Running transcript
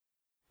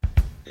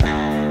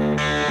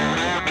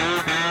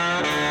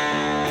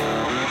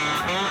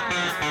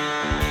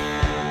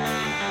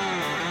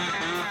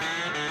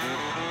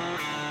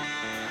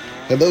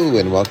Hello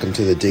and welcome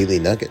to the Daily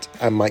Nugget.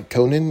 I'm Mike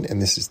Conan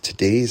and this is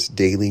today's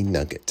Daily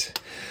Nugget.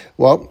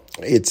 Well,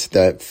 it's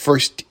the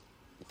first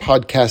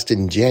podcast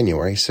in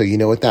January, so you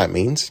know what that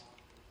means.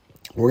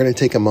 We're going to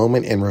take a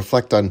moment and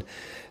reflect on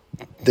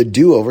the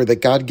do-over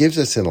that God gives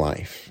us in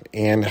life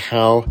and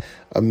how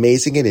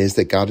amazing it is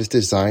that God has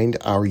designed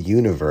our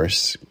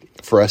universe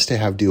for us to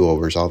have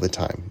do-overs all the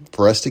time,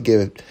 for us to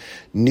give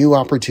new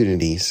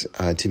opportunities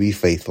to be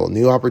faithful,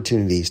 new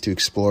opportunities to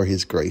explore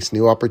His grace,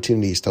 new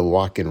opportunities to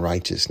walk in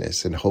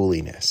righteousness and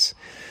holiness.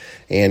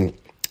 And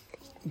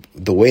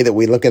the way that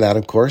we look at that,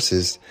 of course,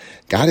 is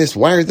God has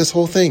wired this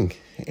whole thing.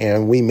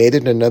 And we made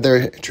it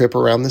another trip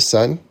around the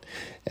sun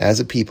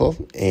as a people.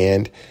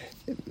 And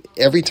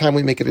every time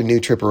we make it a new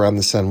trip around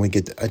the sun, we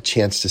get a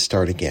chance to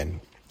start again.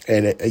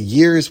 And a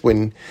year is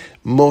when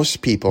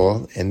most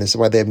people, and this is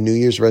why they have New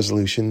Year's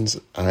resolutions.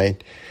 I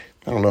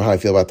don't know how I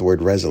feel about the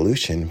word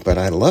resolution, but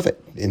I love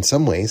it in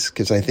some ways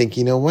because I think,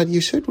 you know what, you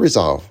should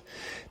resolve.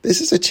 This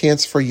is a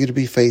chance for you to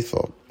be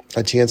faithful,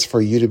 a chance for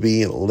you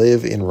to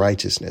live in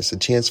righteousness, a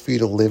chance for you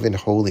to live in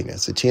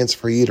holiness, a chance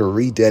for you to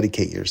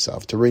rededicate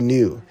yourself, to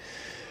renew.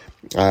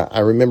 I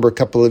remember a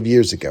couple of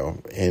years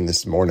ago, and this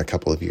is more than a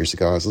couple of years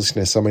ago, I was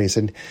listening to somebody who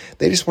said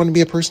they just want to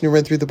be a person who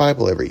read through the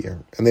Bible every year,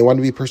 and they wanted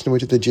to be a person who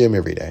went to the gym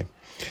every day.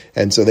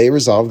 And so they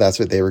resolved that's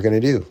what they were going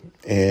to do.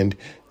 And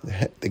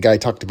the guy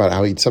talked about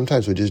how he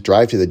sometimes would just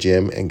drive to the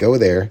gym and go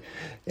there,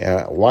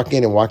 walk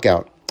in and walk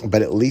out.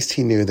 But at least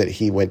he knew that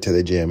he went to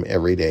the gym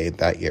every day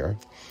that year.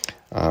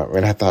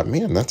 And I thought,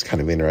 man, that's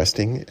kind of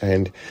interesting.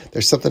 And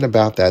there's something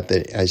about that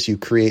as you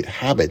create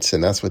habits,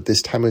 and that's what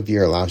this time of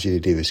year allows you to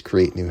do, is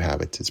create new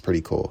habits. It's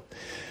pretty cool.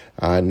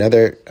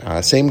 Another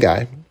same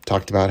guy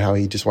talked about how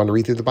he just wanted to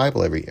read through the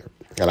Bible every year.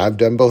 And I've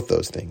done both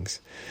those things.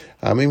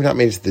 Maybe not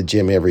made it to the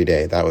gym every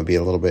day. That would be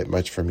a little bit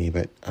much for me,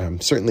 but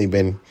certainly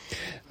been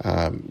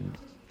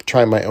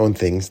trying my own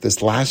things.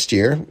 This last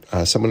year,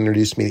 someone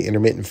introduced me to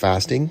intermittent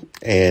fasting,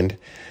 and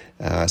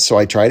so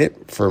I tried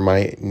it for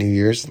my New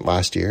Year's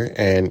last year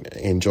and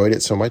enjoyed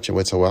it so much and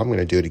went so well. I'm going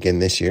to do it again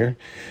this year.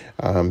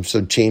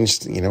 So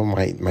changed,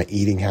 my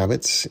eating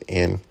habits,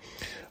 and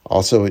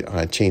also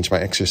changed my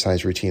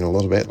exercise routine a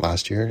little bit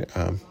last year,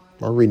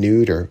 or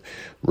renewed or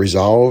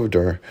resolved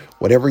or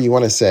whatever you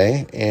want to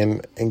say,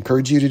 and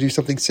encourage you to do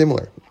something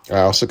similar. I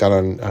also got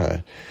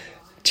on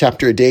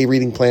chapter a day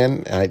reading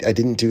plan. I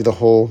didn't do the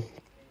whole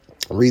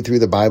read through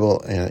the Bible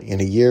in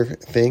a year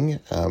thing,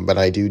 but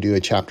I do a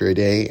chapter a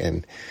day,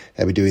 and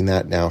I've been doing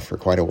that now for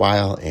quite a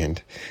while.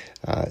 And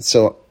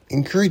so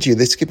encourage you,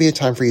 this could be a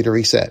time for you to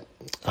reset.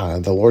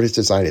 The Lord has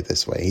designed it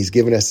this way. He's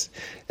given us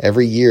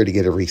every year to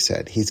get a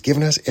reset. He's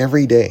given us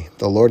every day.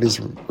 The Lord is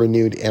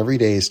renewed. Every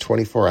day is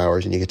 24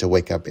 hours, and you get to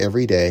wake up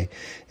every day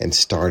and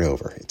start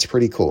over. It's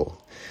pretty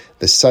cool.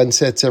 The sun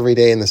sets every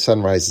day and the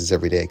sun rises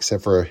every day,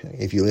 except for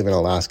if you live in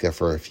Alaska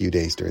for a few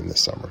days during the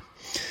summer.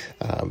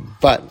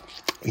 But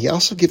He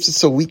also gives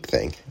us a week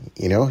thing.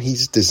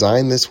 He's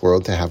designed this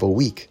world to have a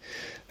week.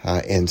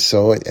 And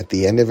so at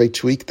the end of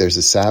each week, there's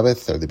a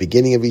Sabbath, or the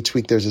beginning of each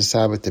week, there's a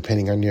Sabbath,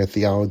 depending on your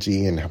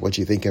theology and what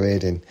you think of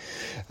it. And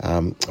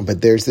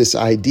but there's this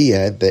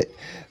idea that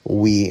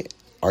we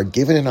are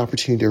given an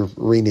opportunity to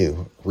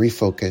renew,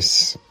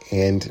 refocus,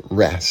 and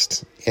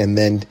rest, and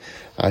then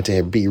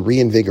to be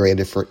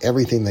reinvigorated for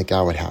everything that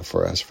God would have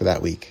for us for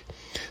that week.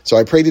 So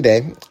I pray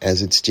today,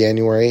 as it's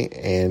January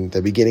and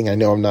the beginning. I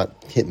know I'm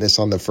not hitting this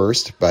on the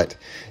first, but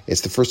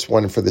it's the first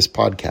one for this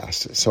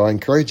podcast. So I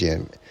encourage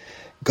you,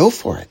 go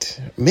for it.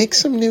 Make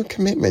some new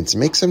commitments.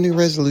 Make some new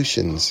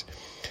resolutions.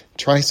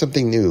 Try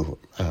something new.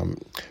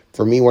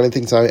 For me, one of the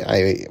things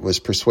I was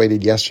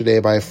persuaded yesterday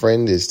by a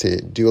friend is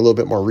to do a little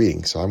bit more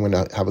reading. So I'm going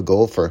to have a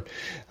goal for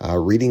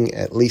reading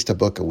at least a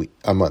book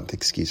a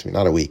month,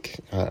 not a week.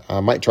 I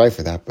might try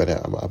for that, but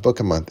a book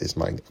a month is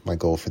my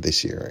goal for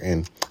this year,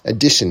 in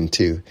addition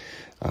to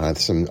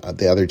some of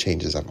the other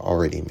changes I've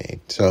already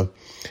made. So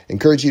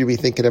encourage you to be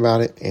thinking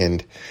about it.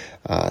 And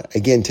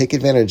again, take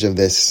advantage of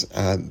this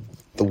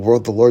the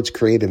world the Lord's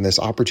created and this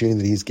opportunity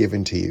that He's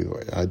given to you.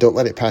 Don't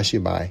let it pass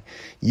you by.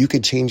 You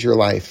could change your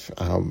life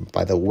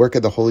by the work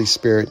of the Holy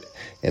Spirit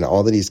and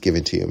all that He's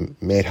given to you.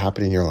 May it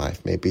happen in your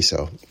life. May it be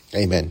so.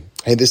 Amen.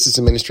 Hey, this is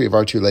the ministry of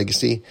Our True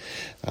Legacy.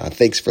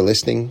 Thanks for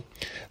listening.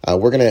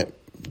 We're going to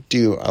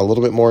do a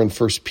little bit more in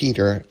 1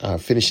 Peter,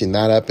 finishing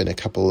that up in a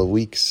couple of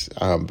weeks.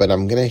 But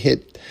I'm going to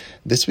hit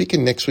this week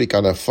and next week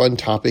on a fun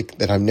topic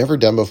that I've never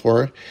done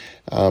before.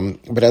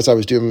 But as I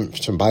was doing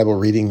some Bible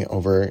reading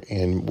over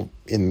in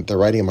the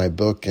writing of my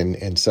book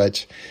and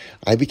such,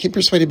 I became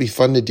persuaded it'd be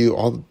fun to do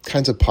all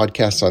kinds of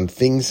podcasts on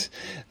things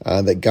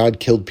that God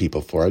killed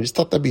people for. I just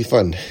thought that'd be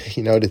fun,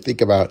 to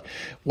think about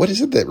what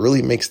is it that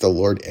really makes the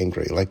Lord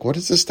angry? Like, what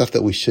is the stuff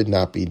that we should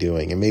not be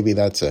doing? And maybe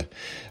that's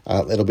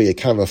it'll be a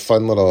kind of a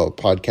fun little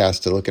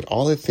podcast to look at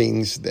all the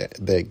things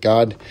that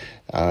God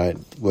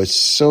was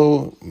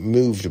so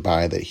moved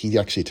by that He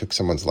actually took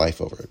someone's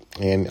life over it.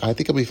 And I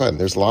think it'll be fun.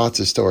 There's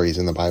lots of stories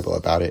in the Bible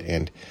about it,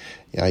 and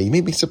you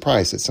may be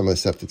surprised at some of the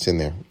stuff that's in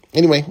there.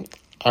 Anyway,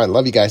 I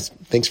love you guys.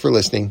 Thanks for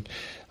listening,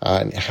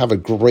 and have a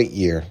great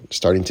year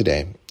starting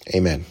today.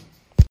 Amen.